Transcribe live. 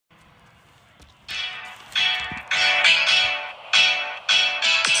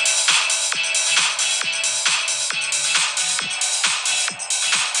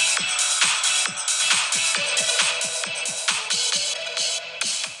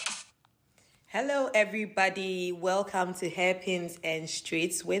Hello, everybody. Welcome to Hairpins and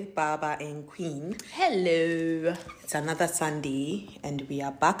Straights with Baaba and Queen. Hello. It's another Sunday, and we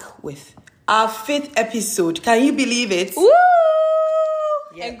are back with our 5th episode. Can you believe it? Woo!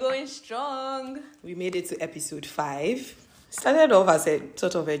 Yeah. And going strong. We made it to episode 5. Started off as a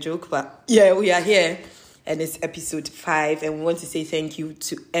sort of a joke, but yeah, we are here. And it's episode 5. And we want to say thank you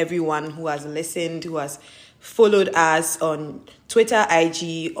to everyone who has listened, who has followed us on Twitter,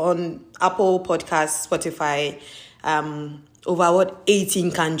 IG, on Apple Podcasts, Spotify, over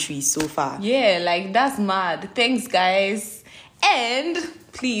 18 countries so far. Yeah, like that's mad. Thanks, guys. And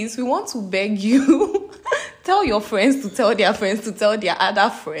please, we want to beg you, tell your friends to tell their friends to tell their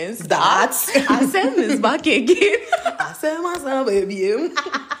other friends that Asem is back again. Asem, baby.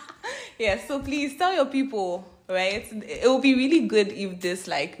 Yeah, so please tell your people, right? It will be really good if this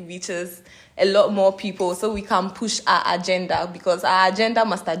reaches a lot more people so we can push our agenda, because our agenda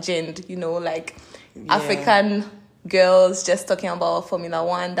must agenda, African girls just talking about Formula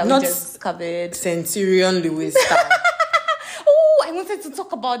One that Not we just covered. Centurion Lewis style. Oh, I wanted to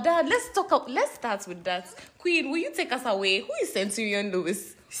talk about that. Let's start with that. Queen, will you take us away? Who is Centurion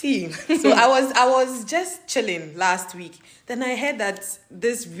Lewis? See, so I was just chilling last week. Then I heard that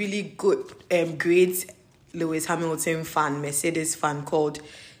this really good, great Lewis Hamilton fan, Mercedes fan called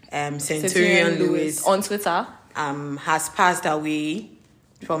Centurion Lewis on Twitter has passed away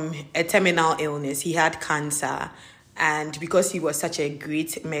from a terminal illness. He had cancer, and because he was such a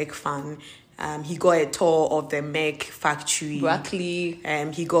great Meg fan, he got a tour of the Meg factory. Brackley.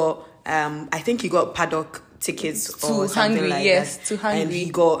 He got I think he got paddock tickets or something Hungary, like yes, that. to Hungary. And he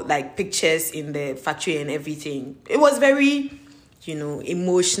got pictures in the factory and everything. It was very,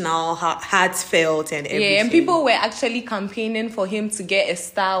 emotional, heartfelt and everything. Yeah, and people were actually campaigning for him to get a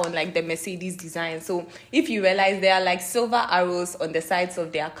star on the Mercedes design. So if you realize, there are silver arrows on the sides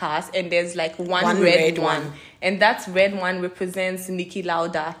of their cars, and there's one red one. And that red one represents Niki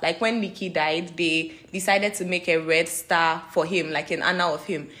Lauda. When Niki died, they decided to make a red star for him, in honor of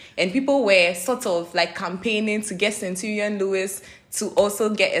him. And people were sort of campaigning to get Centurion Lewis to also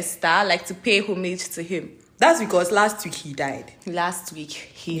get a star, to pay homage to him. That's because last week he died. Last week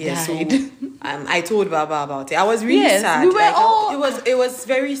he died. So, I told Baba about it. I was really sad. We were all... It was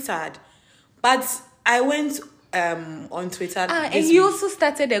very sad. But I went on Twitter and he also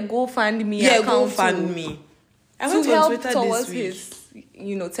started a GoFundMe account. GoFundMe. I went to on help Twitter towards this week.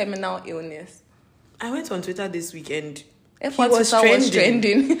 his, terminal illness. I went on Twitter this weekend. He was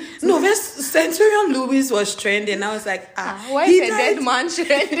trending. No, Centurion Lewis was trending. I was like, why is a dead man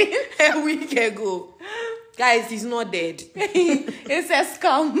trending? A week ago. Guys, he's not dead. It's a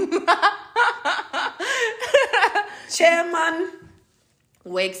scam. Chairman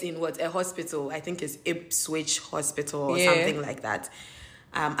works in a hospital. I think it's Ipswich Hospital or something like that.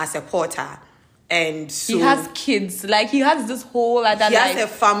 As a porter. And so he has kids. He has this whole other life. He has a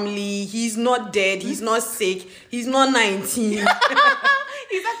family. He's not dead. He's not sick. He's not 19. He's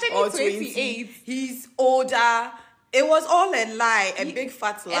actually 28. He's older. It was all a lie, a big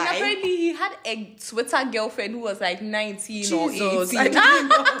fat lie. And apparently he had a Twitter girlfriend who was 19 or 18. I didn't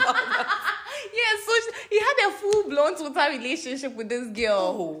know about that. Yeah, so he had a full-blown Twitter relationship with this girl.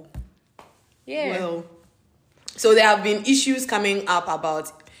 Oh. Yeah. Well, so there have been issues coming up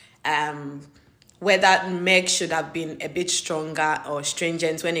about whether Meg should have been a bit stronger or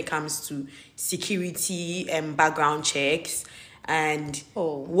stringent when it comes to security and background checks, and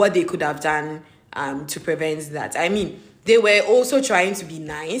what they could have done to prevent that. I mean, they were also trying to be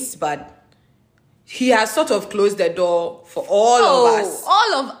nice, but he has sort of closed the door for all of us.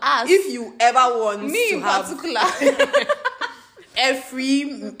 All of us. If you ever want me to in have particular a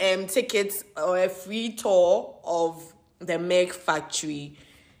free ticket or a free tour of the Meg factory,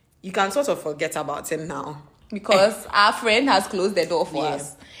 you can sort of forget about him now. Because our friend has closed the door for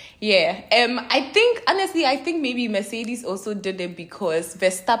us. Yeah. I think maybe Mercedes also did it because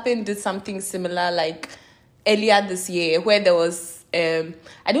Verstappen did something similar earlier this year, where there was I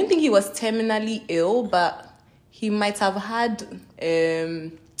don't think he was terminally ill, but he might have had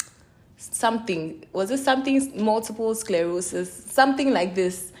something. Was it something multiple sclerosis? Something like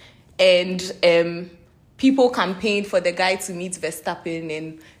this. And people campaigned for the guy to meet Verstappen,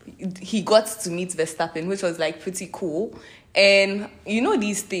 and he got to meet Verstappen, which was pretty cool. And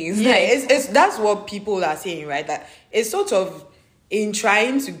these things. Yeah, it's that's what people are saying, right? That it's sort of in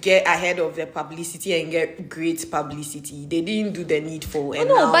trying to get ahead of the publicity and get great publicity, they didn't do the needful. And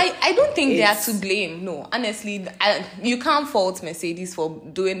no, but I don't think they are to blame. No, honestly, you can't fault Mercedes for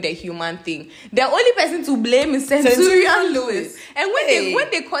doing the human thing. The only person to blame is Centurion Lewis. And when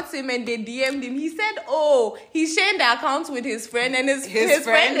they caught him and they DM'd him, he said, "Oh, he's sharing the account with his friend, and his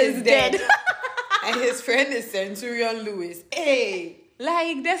friend is dead." And his friend is Centurion Lewis. Hey.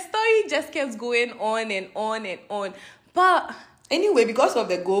 Like, the story just kept going on and on and on. But anyway, because of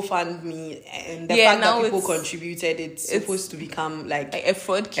the GoFundMe and the fact that people contributed, it's supposed to become like a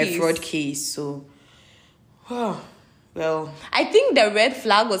fraud case. A fraud case. So, well, I think the red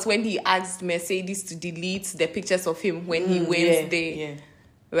flag was when he asked Mercedes to delete the pictures of him when he went there. Yeah.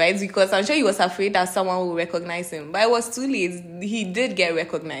 Right? Because I'm sure he was afraid that someone will recognize him. But it was too late. He did get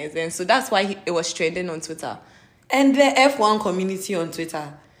recognized. And so that's why it was trending on Twitter. And the F1 community on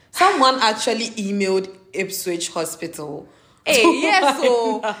Twitter. Someone actually emailed Ipswich Hospital. Hey, yeah,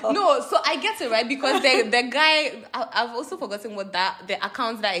 so I get it, right? Because the guy, I've also forgotten what the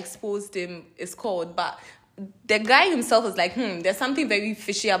account that exposed him is called, but the guy himself was like, there's something very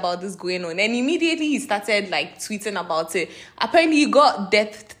fishy about this going on. And immediately he started like tweeting about it. Apparently he got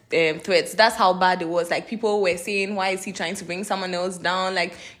death threats. That's how bad it was. Like, people were saying, why is he trying to bring someone else down?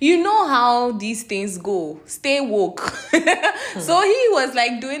 Like, you know how these things go. Stay woke. So he was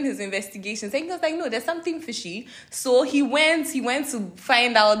like doing his investigations, and he was like, no, there's something fishy. So he went to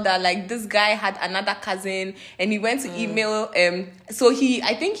find out that like this guy had another cousin, and he went to email so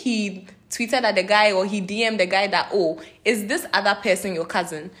I think he tweeted at the guy, or he DM'd the guy that, is this other person your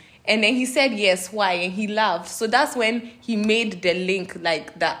cousin? And then he said, yes, why? And he laughed. So that's when he made the link,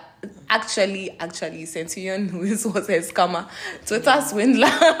 like, that actually, Centurion Lewis was a scammer. Twitter swindler.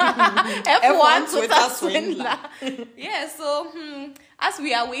 F1 Twitter swindler. Yeah, so, as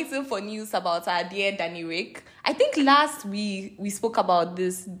we are waiting for news about our dear Danny Rick, I think last we spoke about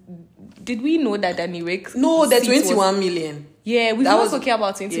this. Did we know that Danny Rick... No, the 21 million. Yeah, we were talking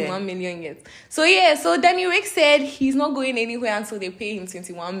about 21 million yet. So Danny Rick said he's not going anywhere until they pay him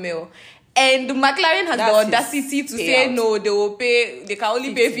 21 mil. And McLaren has the audacity to say no, they can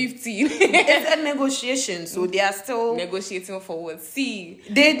only pay 15. It's a negotiation, so they are still negotiating for what? See,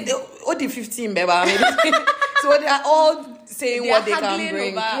 they the 15, baby. So they are all saying what they can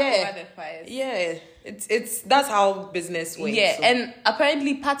bring. Over the price. Yeah. It's that's how business works. Yeah, so. And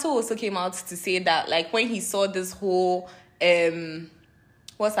apparently Pato also came out to say that, like, when he saw this whole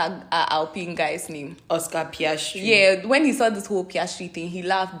what's our Alpine guy's name? Oscar Piastri. Yeah, when he saw this whole Piastri thing, he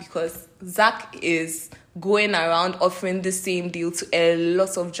laughed because Zach is going around offering the same deal to a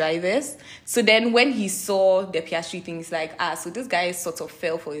lot of drivers. So then when he saw the Piastri thing, he's like, so this guy sort of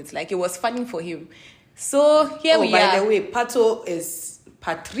fell for it. Like, it was funny for him. So here we are. By the way, Pato is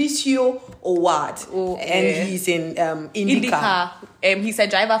Patricio O'Ward, and he's in IndyCar. He's a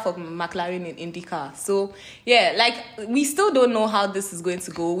driver for McLaren in IndyCar. So yeah, like, we still don't know how this is going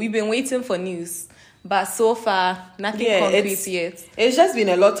to go. We've been waiting for news, but so far nothing concrete yet. It's just been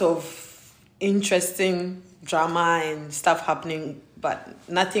a lot of interesting drama and stuff happening, but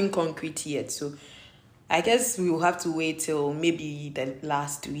nothing concrete yet. So I guess we will have to wait till maybe the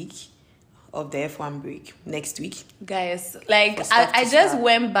last week of the F1 break next week. Guys, like, I just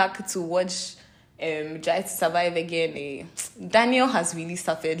went back to watch Drive to Survive again. Daniel has really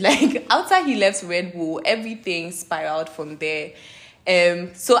suffered. Like, after he left Red Bull, everything spiraled from there.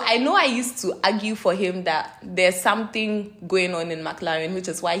 So I know I used to argue for him that there's something going on in McLaren, which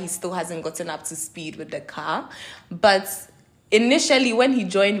is why he still hasn't gotten up to speed with the car. But initially, when he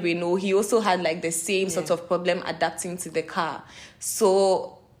joined Renault, he also had like the same sort of problem adapting to the car.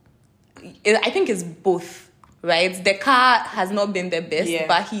 So I think it's both, right? The car has not been the best,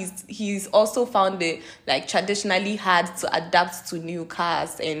 but he's also found it like traditionally hard to adapt to new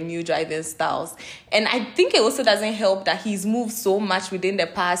cars and new driving styles. And I think it also doesn't help that he's moved so much within the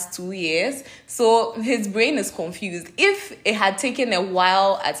past 2 years. So his brain is confused. If it had taken a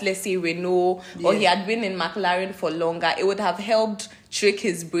while at, let's say, Renault, or he had been in McLaren for longer, it would have helped trick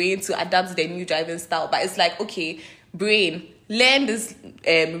his brain to adapt to the new driving style. But it's like, okay, brain, learn this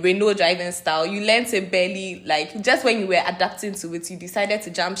Renault driving style. You learned it barely, like, just when you were adapting to it, you decided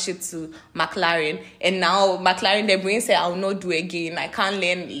to jump ship to McLaren. And now McLaren, their brain said, I'll not do it again. I can't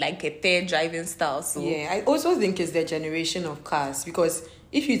learn like a third driving style. So yeah, I also think it's the generation of cars, because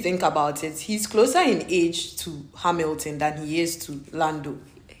if you think about it, he's closer in age to Hamilton than he is to Lando.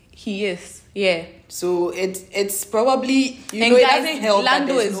 He is, yeah. So it's probably, it doesn't help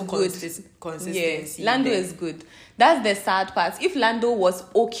Lando that there's is no good. consistency. Yeah, Lando is good. That's the sad part. If Lando was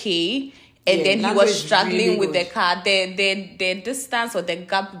okay, and then he was struggling really with the car, the distance or the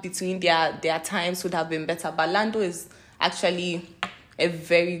gap between their times would have been better. But Lando is actually a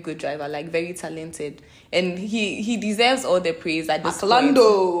very good driver, like, very talented. And he deserves all the praise at this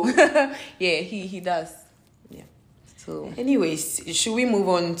Lando. point. Yeah, he does. Yeah. So anyways, should we move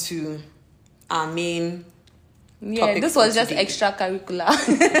on to our main topic? This was just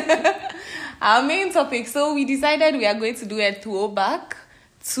extracurricular. Our main topic. So we decided we are going to do a throwback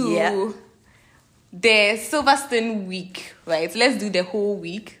to the Silverstone week, right? Let's do the whole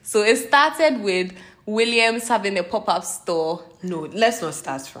week. So it started with Williams having a pop-up store. No, let's not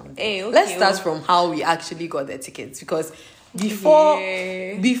start from there. Hey, okay, let's start from how we actually got the tickets, because before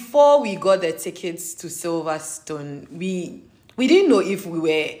we got the tickets to Silverstone, we didn't know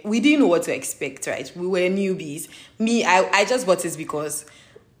we didn't know what to expect, right? We were newbies. I just bought it because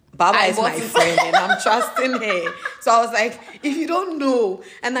Baaba is my friend and I'm trusting her. So I was like, if you don't know,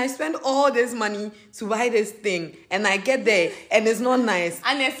 and I spend all this money to buy this thing, and I get there and it's not nice.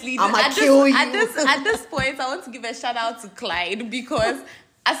 Honestly, I'ma kill you. At this point, I want to give a shout out to Clyde, because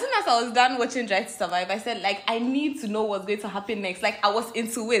as soon as I was done watching Drive to Survive, I said, like, I need to know what's going to happen next. Like, I was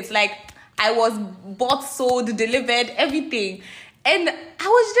into it. Like, I was bought, sold, delivered, everything. And I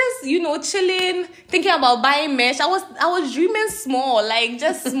was just, chilling, thinking about buying mesh. I was dreaming small, like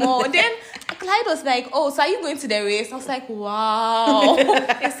just small. Then Clyde was like, "Oh, so are you going to the race?" I was like, "Wow,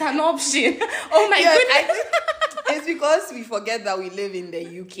 it's an option." Oh my goodness! It's because we forget that we live in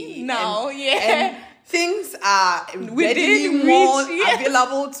the UK now. And things are readily more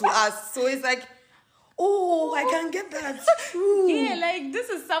available to us. So it's like, oh, I can get that. True. Yeah, like this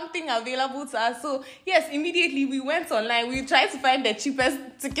is something available to us. So yes, immediately we went online. We tried to find the cheapest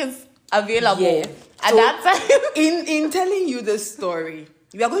tickets available at that time. In telling you this story,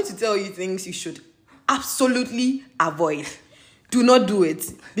 we are going to tell you things you should absolutely avoid. Do not do it,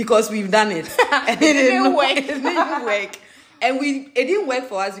 because we've done it and it didn't work. It didn't work, and it didn't work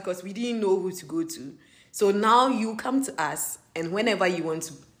for us because we didn't know who to go to. So now you come to us, and whenever you want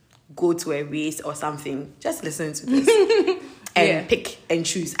to go to a race or something, just listen to this and pick and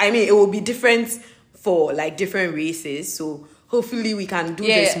choose. I mean, it will be different for like different races, so hopefully we can do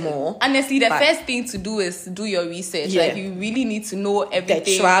this more. Honestly, the first thing to do is do your research. Like, you really need to know everything.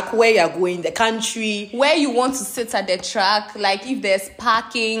 The track, where you're going, the country, where you want to sit at the track, like if there's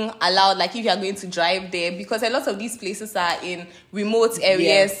parking allowed, like if you're going to drive there, because a lot of these places are in remote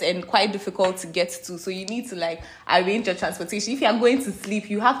areas and quite difficult to get to. So you need to like arrange your transportation. If you're going to sleep,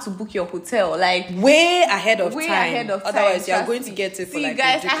 you have to book your hotel like way ahead of time. Otherwise, you're going to get it for like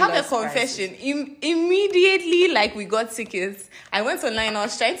guys, I have a confession. Immediately, like we got tickets, I went online. I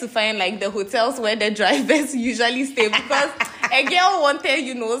was trying to find like the hotels where the drivers usually stay, because a girl wanted,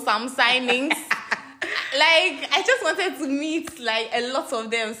 some signings. Like, I just wanted to meet like a lot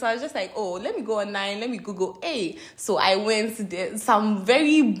of them. So I was just like, oh, let me go online, let me Google. So I went to some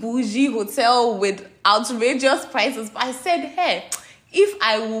very bougie hotel with outrageous prices. But I said, hey, if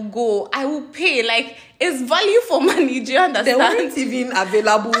I will go, I will pay. Like, it's value for money. Do you understand? There weren't even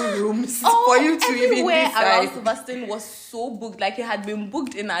available rooms for you to even decide. Everywhere around Silverstone was so booked. Like, it had been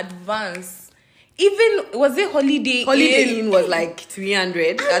booked in advance. Even, was it Holiday Inn was like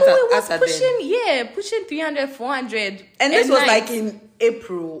 300. Pushing 300, 400. And this was like in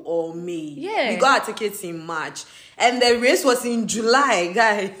April or May. Yeah. We got our tickets in March. And the race was in July,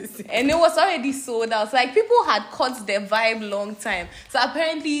 guys. And it was already sold out. Like, people had caught the vibe long time. So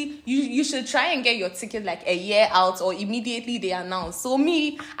apparently, you should try and get your ticket like a year out or immediately they announce. So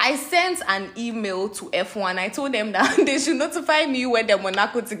I sent an email to F1. I told them that they should notify me when the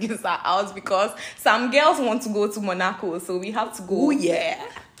Monaco tickets are out, because some girls want to go to Monaco. So we have to go. Oh, yeah.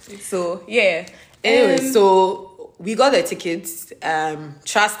 So, yeah. Anyway, so we got the tickets,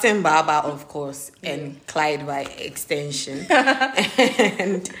 trusting Baaba, of course, and Clyde by extension.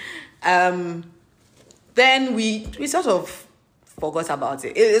 And then we sort of forgot about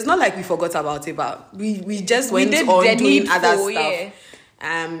it. It's not like we forgot about it, but we just went on doing other stuff. Yeah.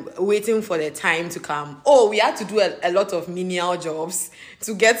 Waiting for the time to come. Oh, we had to do a lot of menial jobs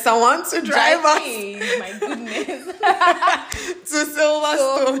to get someone to drive us. My goodness. To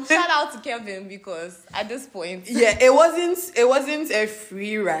Silverstone. So, shout out to Kevin, because at this point, it wasn't a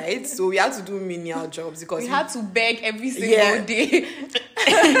free ride, so we had to do menial jobs because we had to beg every single day.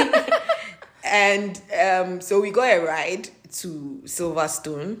 And so we got a ride to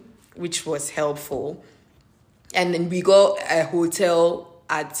Silverstone, which was helpful. And then we got a hotel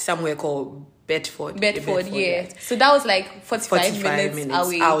at somewhere called Bedford. Yeah. So that was like 45 minutes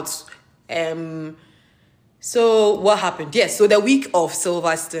away. Out. So what happened? Yes, so the week of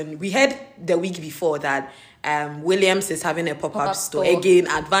Silverstone, we had the week before that Williams is having a pop-up store. Again,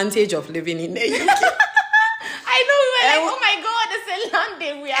 advantage of living in the UK. I know, we were like, oh my God, it's in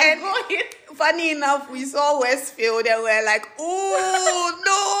London, we are going. Funny enough, we saw Westfield and we're like,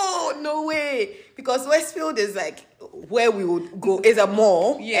 oh, no way. Because Westfield is like where we would go. It's a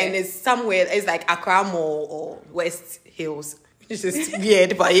mall, and it's somewhere. It's like Accra Mall or West Hills. It's just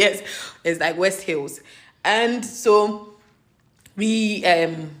weird, but yes, it's like West Hills. And so we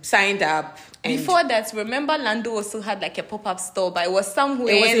signed up Before that, remember Lando also had like a pop-up store, but it was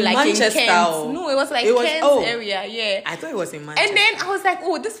somewhere in like Manchester. in Kent. No, it was like Kent area, yeah. I thought it was in Manchester. And then I was like,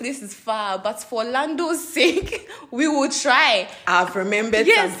 oh, this place is far, but for Lando's sake, we will try. I've remembered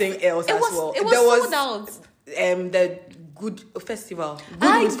something else as well. It was sold out. The Good Festival.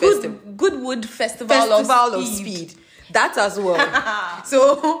 Goodwood Festival of Speed. That as well.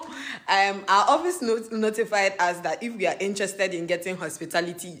 So our office notified us that if we are interested in getting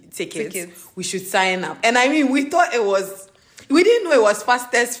hospitality tickets, we should sign up. And I mean, we thought it was... We didn't know it was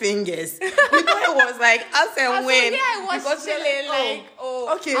fastest fingers. We thought it was like us and when. Yeah, I was chilling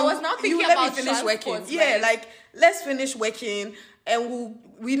okay. I was not thinking about finish working. Yeah, like let's finish working, and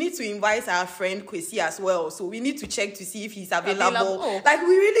we need to invite our friend Kwesi as well. So we need to check to see if he's available. Like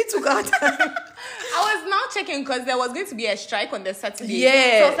we really took our time. I was now checking because there was going to be a strike on the Saturday.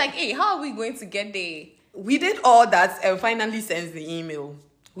 Yeah. So I was like, hey, how are we going to get there? We did all that and finally sent the email.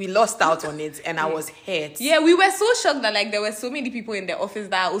 We lost out on it and I was hurt. Yeah, we were so shocked that like there were so many people in the office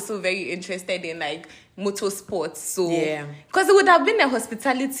that are also very interested in like motorsports. So yeah, because it would have been a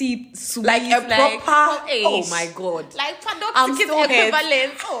hospitality suite, like a proper. Oh my god! Like paddock ticket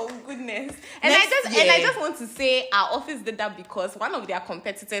equivalent. Oh goodness! And I just want to say our office did that because one of their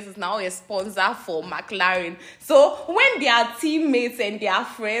competitors is now a sponsor for McLaren. So when their teammates and their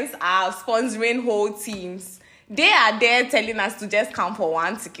friends are sponsoring whole teams, they are there telling us to just come for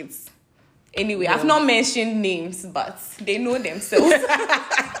one ticket. Anyway, I've not mentioned names, but they know themselves.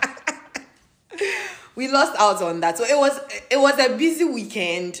 We lost out on that. So it was a busy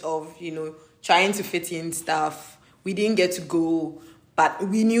weekend of, trying to fit in stuff. We didn't get to go, but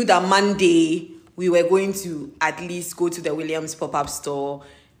we knew that Monday we were going to at least go to the Williams pop-up store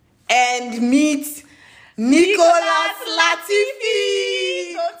and meet Nicolas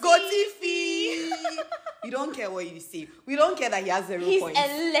Latifi. Latifi. We don't care what you say. We don't care that he has 0 points. He's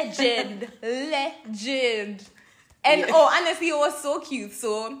a legend. Legend. And honestly, it was so cute.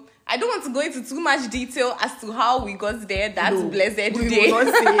 So I don't want to go into too much detail as to how we got there that blessed day. Will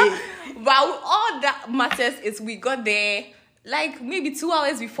not say. But all that matters is we got there like maybe 2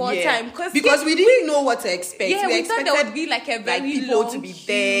 hours before time. Because we didn't know what to expect. Yeah, we thought there would be like a very people long to be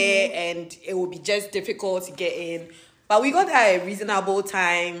there and it would be just difficult to get in. But we got there at a reasonable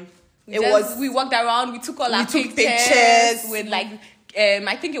time. We walked around, we took our pictures with like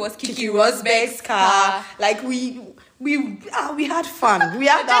I think it was Kiki Rosberg's car. Like we had fun. We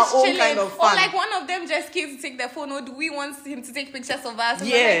had our own kind of fun. Or like one of them just came to take the phone. Or do we want him to take pictures of us? And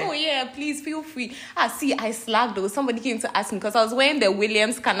yeah. We're like, oh yeah, please feel free. See, I slagged though. Somebody came to ask me because I was wearing the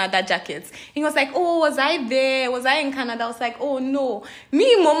Williams Canada jackets. He was like, oh, was I there? Was I in Canada? I was like, oh no.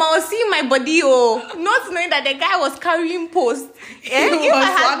 Me, Mama, was seeing my body, not knowing that the guy was carrying post. If I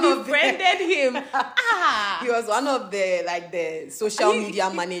had befriended him, he was one of the social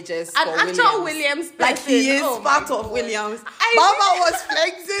media managers for Williams. An actual Williams person. Like he is part of Williams. Baaba was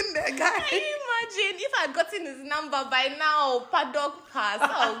flexing the guy. Can you imagine if I had gotten his number by now? Paddock pass.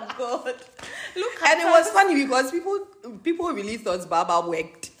 Oh God! Look at. And it was funny because people really thought Baaba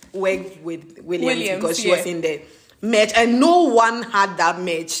worked with Williams because she was in the match, and no one had that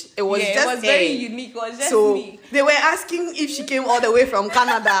match. It was very unique. It was just me. They were asking if she came all the way from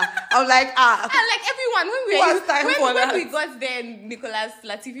Canada. I was like, And like everyone, when we got there, Nicolas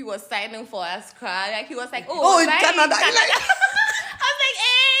Latifi was signing for us. Like he was like, in Canada. I was like,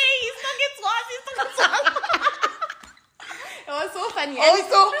 hey, he's talking to us. It was so funny.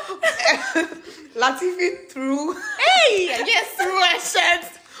 Also, Latifi threw a shirt.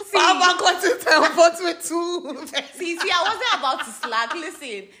 Baaba got to teleport with two. See, I wasn't about to slack.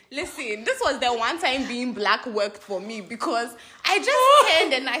 Listen. This was the one time being black worked for me because I just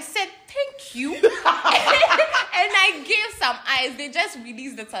turned and I said, thank you. And I gave some eyes. They just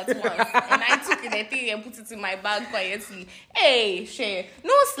released the tattoo once. And I took the thing and put it in my bag quietly. Hey, share.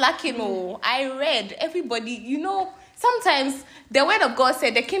 No slacking, I read. Everybody, sometimes the word of God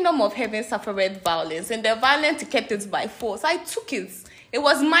said the kingdom of heaven suffereth violence and the violent take it by force. I took it. It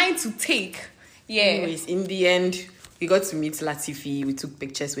was mine to take. Yeah. Anyways, in the end, we got to meet Latifi. We took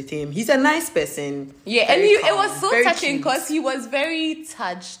pictures with him. He's a nice person. Yeah, and it was so touching because he was very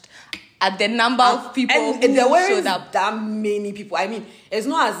touched at the number of people who showed up. That many people. I mean, it's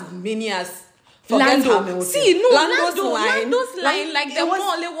not as many as Lando. Lando's line, like the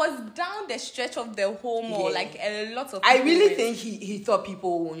mall, it was down the stretch of the whole mall, like a lot of people. I really think he thought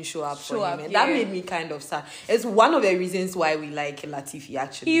people won't show up for him, and that made me kind of sad. It's one of the reasons why we like Latifi,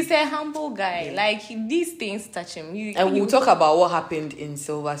 actually. He's a humble guy. Yeah. Like, these things touch him. We'll talk about what happened in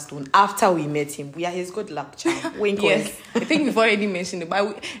Silverstone after we met him. We are his good luck charm. Wink, yes. wink. I think we've already mentioned it,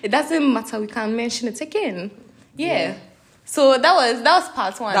 but it doesn't matter. We can mention it again. Yeah. So that was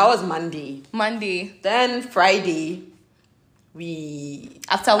part one. That was Monday. Then Friday,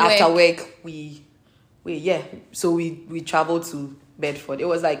 after work we traveled to Bedford. It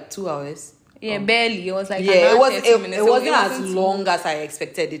was like 2 hours. Yeah, barely. It was like it wasn't so as long as I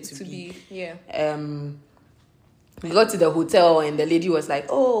expected it to be. Yeah. We got to the hotel and the lady was like,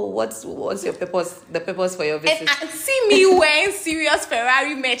 "Oh, what's your purpose? The purpose for your visit?" And see me wearing serious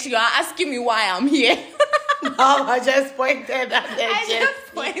Ferrari merch. You are asking me why I'm here. No, I just pointed at the I jet.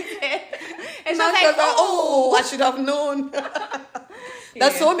 just pointed. And she was like, "Oh, I should have known."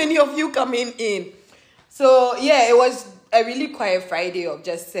 There's so many of you coming in. So yeah, it was a really quiet Friday of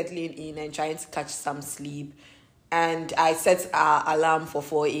just settling in and trying to catch some sleep. And I set our alarm for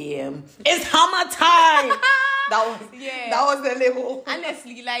 4 a.m. It's hammer time. That was the level.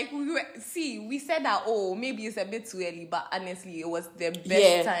 Honestly, like we said that maybe it's a bit too early, but honestly, it was the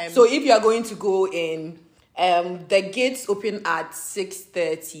best time. So if you are going to go in, the gates open at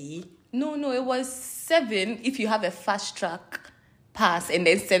 6:30. No, it was 7 if you have a fast track pass, and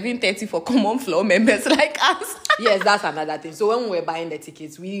then 7:30 for common floor members like us. Yes, that's another thing. So when we were buying the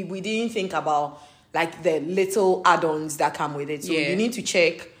tickets, we didn't think about like the little add-ons that come with it. So you need to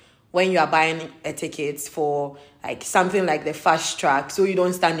check when you are buying a ticket for like something like the fast track, so you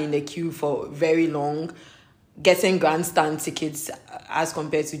don't stand in the queue for very long, getting grandstand tickets as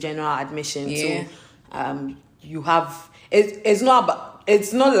compared to general admission. Yeah. So you have it's not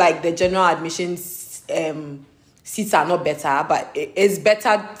like the general admissions seats are not better, but it's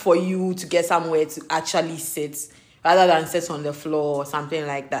better for you to get somewhere to actually sit rather than sit on the floor or something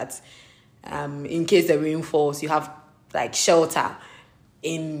like that. In case the rain falls, you have like shelter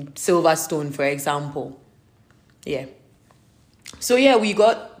in Silverstone, for example. Yeah. So yeah, we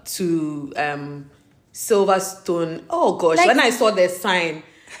got to Silverstone. Oh gosh, when I saw the sign,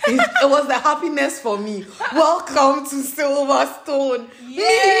 it was the happiness for me. Welcome to Silverstone.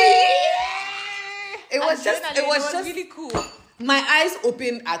 Yeah. It was just really cool. My eyes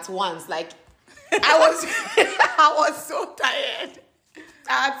opened at once. Like I was so tired.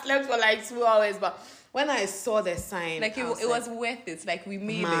 I had slept for like 2 hours, but when I saw the sign, like it was worth it. Like we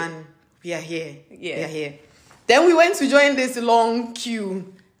made it. We are here. Yeah, we are here. Then we went to join this long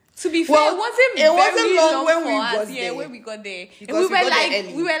queue. To be fair, it wasn't long when we got there. Yeah, when we got there, because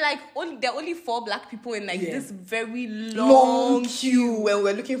we were like there are only 4 black people in this very long queue. When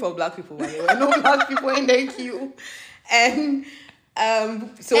we're looking for black people, there were no black people in the queue, and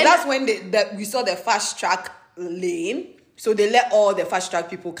that's when we saw the fast track lane. So they let all the fast track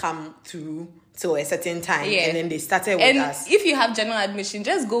people come through till a certain time, and then they started with us. If you have general admission,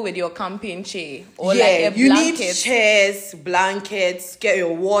 just go with your campaign chair or like a blanket. You need chairs, blankets, get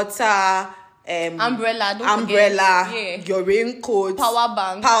your water, umbrella, your raincoat, power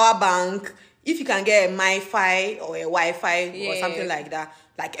bank. If you can get a MiFi or a Wi-Fi or something like that,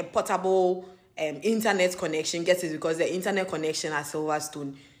 like a portable internet connection, get it, because the internet connection at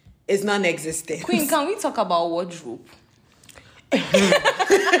Silverstone is non-existent. Queen, can we talk about wardrobe?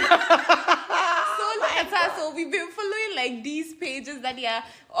 So we've been following like these pages that they are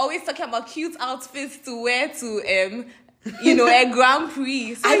always talking about cute outfits to wear to a Grand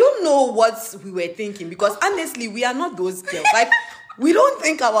Prix. So I don't know what we were thinking, because honestly we are not those girls. Like we don't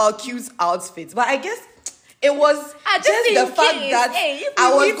think about cute outfits, but I guess it was just the fact that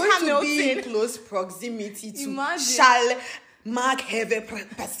I was going to be in close proximity to Charles Mark Heavy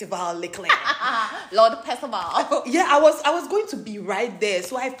Percival Leclerc. Lord Percival. Yeah, I was going to be right there.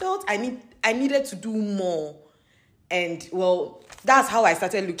 So I felt I needed to do more. And well, that's how I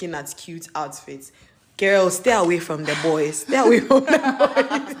started looking at cute outfits. Girls, stay away from the boys. Stay away from the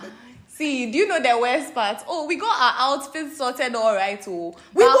boys. See, do you know the worst part? Oh, we got our outfits sorted all right. Oh,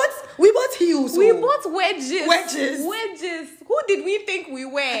 we bought heels. We bought wedges. Wedges. Who did we think we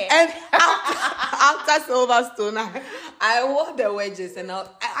were? And after Silverstone, I wore the wedges, and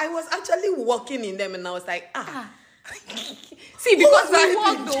I was actually walking in them, and I was like, See, because we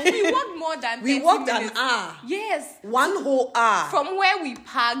walked more than 30 minutes. We walked an hour. Yes. 1 whole hour. From where we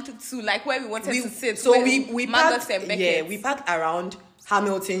parked to like where we wanted to sit. So we parked, we parked around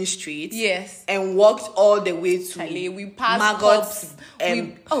Hamilton Street. Yes. And walked all the way to we passed Cops.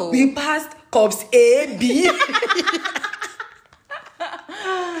 We passed Cops A, B.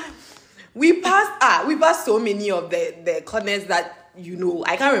 We passed so many of the corners that,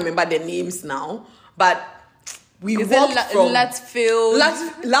 I can't remember the names now, but we walked from Latfield,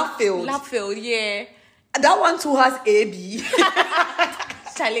 yeah. That one too has AB.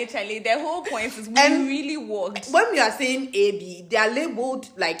 Charlie, the whole point is we really walked. When we are saying AB, they are labeled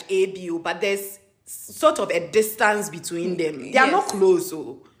like ABO, but there's sort of a distance between them. They are not close,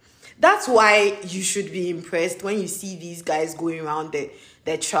 so That's why you should be impressed when you see these guys going around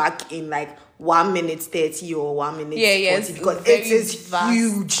the track in like 1 minute 30 or 1 minute 40, because it is vast,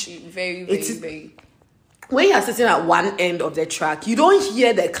 huge. Very. When you're sitting at one end of the track, you don't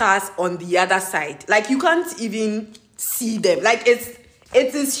hear the cars on the other side. Like, you can't even see them. Like, it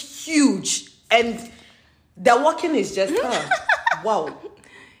is huge. And the walking is just, wow.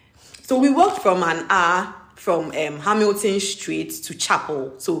 So we walked from an hour from Hamilton Street to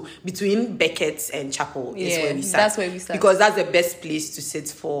Chapel. So between Beckett's and Chapel is where we sat. That's where we sat. Because that's the best place to sit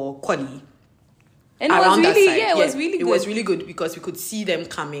for quali. And it was really, it was really good. It was really good because we could see them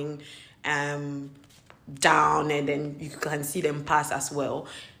coming down, and then you can see them pass as well.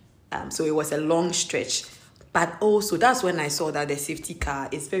 So it was a long stretch. But also, that's when I saw that the safety car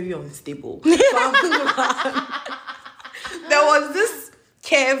is very unstable. So there was this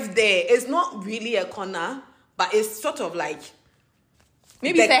curve there. It's not really a corner, but it's sort of like...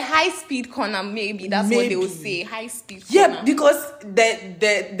 Maybe it's a high-speed corner, maybe. That's what they would say, high-speed corner. Yeah, because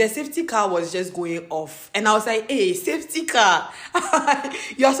the safety car was just going off. And I was like, hey, safety car.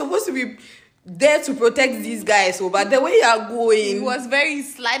 You are supposed to be there to protect these guys. So, but the way you are going... It was very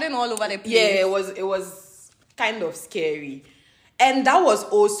sliding all over the place. Yeah, it was kind of scary. And that was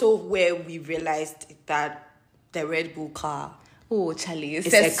also where we realized that the Red Bull car... Oh, Charlie,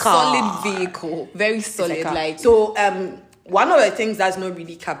 it's a solid vehicle. Very solid. Like, so, one of the things that's not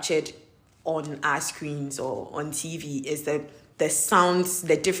really captured on our screens or on TV is the sounds,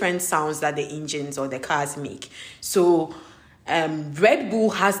 the different sounds that the engines or the cars make. So, Red Bull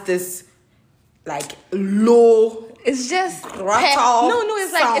has this like low, it's just rattle. No,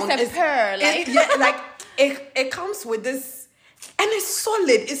 it's sound. Like it's a purr. Like like it comes with this, and it's solid.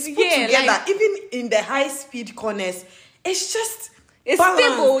 It's put together. Like, even in the high speed corners, it's balanced.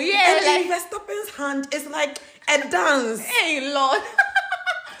 Stable. Yeah, and like Verstappen's hand is like a dance. Hey Lord,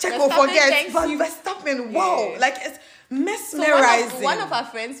 Checo forgets, but Verstappen, wow, like it's mesmerizing. So one of our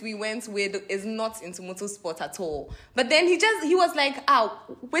friends we went with is not into motorsport at all. But then he was like,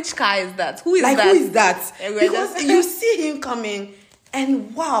 which car is that? Who is that? Because you see him coming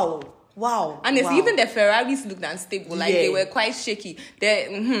and wow. And it's even the Ferraris looked unstable. Like they were quite shaky.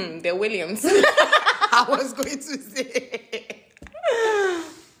 They're Williams. I was going to say.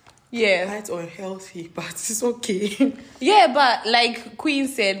 Yeah. Quite unhealthy, but it's okay. Yeah, but like Queen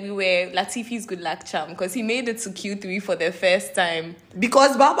said, we were Latifi's good luck charm because he made it to Q3 for the first time.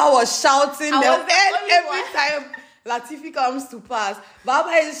 Because Baaba was shouting every time Latifi comes to pass. Baaba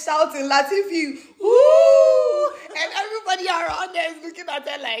is shouting, Latifi, woo! And everybody around there is looking at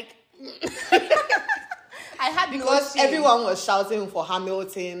her like... because everyone was shouting for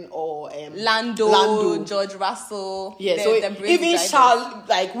Hamilton or Lando, George Russell. Yeah, so even Charles,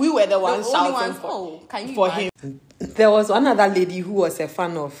 like we were the ones shouting for him. There was one other lady who was a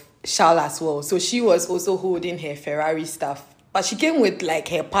fan of Charles as well, so she was also holding her Ferrari stuff, but she came with like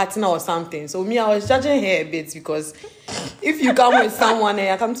her partner or something. So I was judging her a bit because if you come with someone and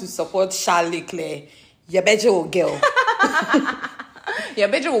you come to support Charles Leclerc, you better a girl, you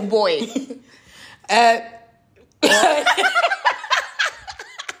better a boy.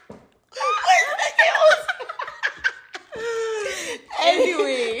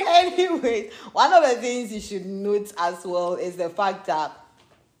 Anyway, one of the things you should note as well is the fact that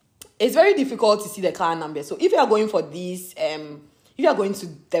it's very difficult to see the car number. So if you are going for these, if you are going to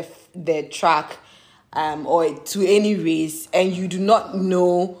the track or to any race and you do not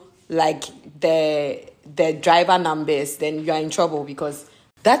know like the driver numbers, then you are in trouble because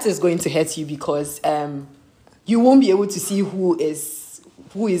that is going to hurt you because you won't be able to see who is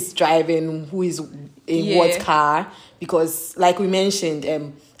driving, who is in what car, because like we mentioned,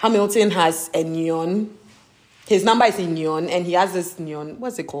 Hamilton has a neon. His number is in neon, and he has this neon.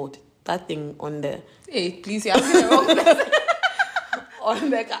 What's it called? That thing on the... Hey, please, you're asking the wrong person. On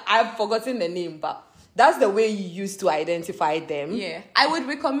the car. I've forgotten the name, but that's the way you used to identify them. Yeah, I would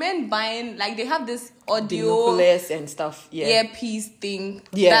recommend buying, like they have this audio... Binoculars and stuff, earpiece thing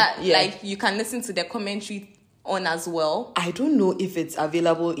that like you can listen to the commentary on as well. I don't know if it's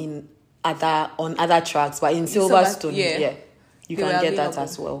available on other tracks, but in Silverstone, you can get that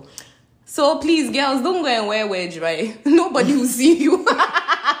as well. So please, girls, don't go and wear wedge, right? Nobody will see you.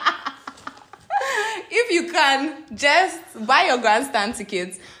 If you can, just buy your grandstand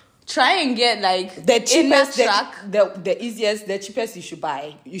tickets. Try and get like the cheapest track. The easiest, the cheapest you should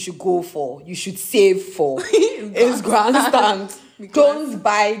buy. You should go for. You should save for. Is grandstand. Don't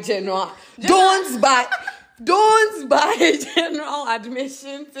buy general. Don't buy general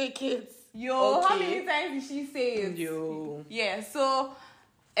admission tickets. Yo, okay. How many times did she say it? Yo. Yeah, so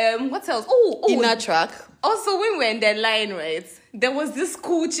What else? Oh, Inner track. Also, when we were in the line, right, there was this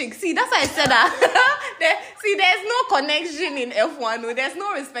cool chick. See, that's why I said that. There's no connection in F1. No, there's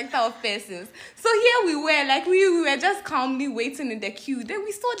no respecter of persons. So here we were, like, we were just calmly waiting in the queue. Then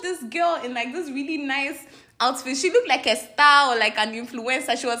we saw this girl in, like, this really nice outfit. She looked like a star or like an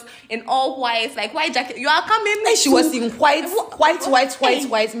influencer. She was in all white, like white jacket. You are coming. And she was in white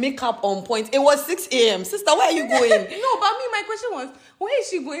makeup on point. It was 6 a.m. Sister, where are you going? No, but my question was, where is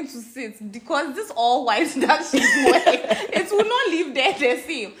she going to sit? Because this all white that she's wearing, it will not leave there the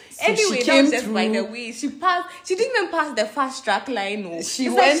same. So anyway, that was just through. By the way. She didn't even pass the fast track line. No. She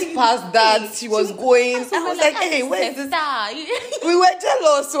went past that. She was going. I was like, hey, where's this? We were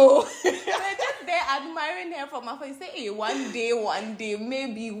jealous, so. We were just there admiring her from afar. You say, hey, one day,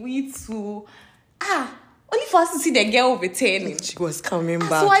 maybe we too. Only for us to see the girl returning. She was coming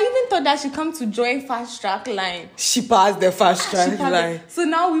back. So I even thought that she come to join fast track line. She passed the fast track line. So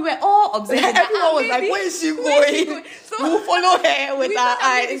now we were all observing. Everyone was like, where is she going? So we'll follow her with our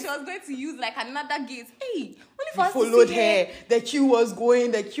eyes. She was going to use like another gate. Hey, only for us followed to see her. The queue was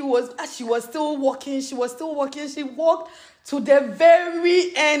going. She was still walking. She walked to the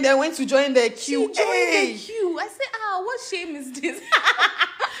very end and went to join the queue. She joined the queue. I said, what shame is this?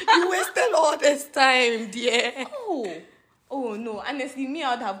 You wasted all this time, dear. Oh no, honestly, me,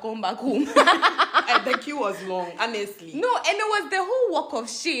 I would have gone back home. And the queue was long, honestly. No, and it was the whole walk of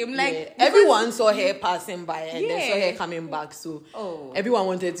shame. Like everyone saw her passing by and they saw her coming back. So everyone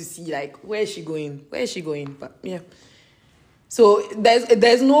wanted to see, like, where is she going? But yeah. So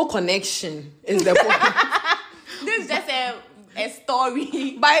there's no connection, is the point. This is just a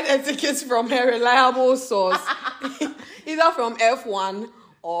story. Buy the tickets from a reliable source. Either from F1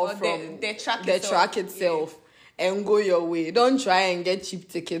 or from the track itself. Yeah. And go your way. Don't try and get cheap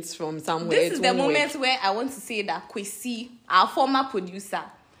tickets from somewhere. This is the moment where I want to say that Kwesi, our former producer,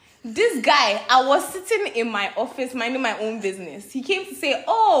 this guy, I was sitting in my office minding my own business. He came to say,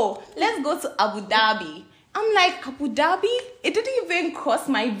 let's go to Abu Dhabi. I'm like, Abu Dhabi? It didn't even cross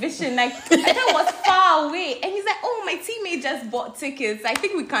my vision. Like, I thought it was far away. And he's like, my teammate just bought tickets. I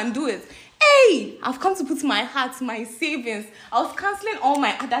think we can do it. Hey, I've come to put my heart, my savings. I was cancelling all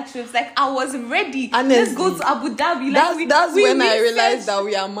my other trips. Like, I was ready. Honestly, let's go to Abu Dhabi. Like, that's when I realized that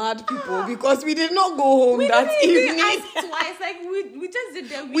we are mad people because we did not go home that evening. Twice. Like, we just did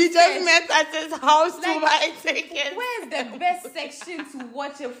the research. We just met at his house to buy tickets. Where's the best section to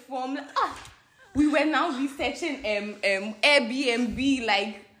watch it from? We were now researching Airbnb,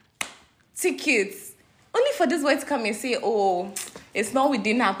 like, tickets. Only for this boy to come and say, it's not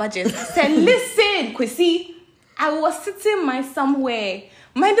within our budget. I said, listen, Kwesi, I was sitting somewhere,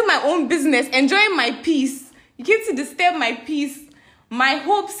 minding my own business, enjoying my peace. You came to disturb my peace, my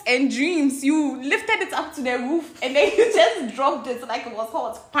hopes and dreams. You lifted it up to the roof and then you just dropped it like it was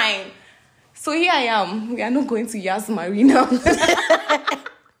hot pine. So here I am. We are not going to Yas Marina.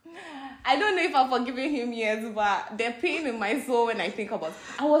 I don't know if I've forgiven him yet, but the pain in my soul when I think about it.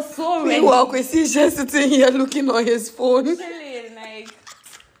 I was so ready. Meanwhile, Kwesi's just sitting here looking on his phone. Chilling, like,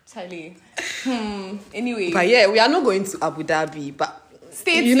 Charlie. Anyway. But yeah, we are not going to Abu Dhabi, but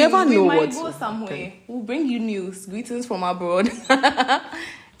stay tuned. You never know what. We might go somewhere. Okay. We'll bring you news. Greetings from abroad.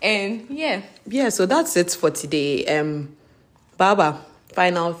 And yeah. Yeah, so that's it for today. Baba,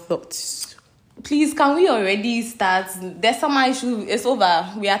 final thoughts. Please, can we already start? The summer issue is over.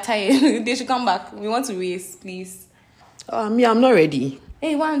 We are tired. They should come back. We want to race, please. Me, I'm not ready.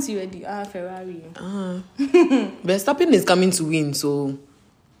 Hey, why aren't you ready? Ferrari. Verstappen is coming to win, so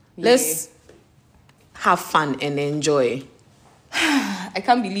let's have fun and enjoy. I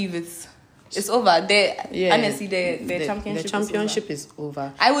can't believe it. It's over. Honestly, the championship is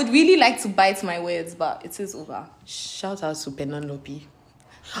over. I would really like to bite my words, but it is over. Shout out to Penelope.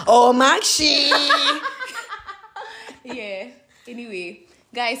 Oh, Maxi! Yeah. Anyway,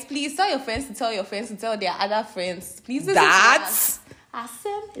 guys, please tell your friends to tell your friends to tell their other friends. Please listen That's to us.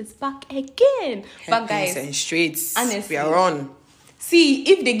 Asem is back again. But guys, and Straights. Honestly, we are on. See,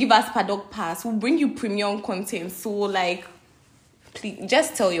 if they give us paddock pass, we'll bring you premium content. So, like, please,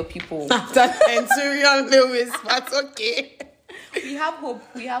 just tell your people. After Centurion Lewis, but okay. We have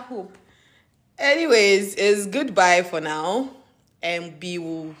hope. Anyways, it's goodbye for now. And we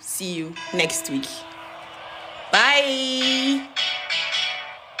will see you next week. Bye.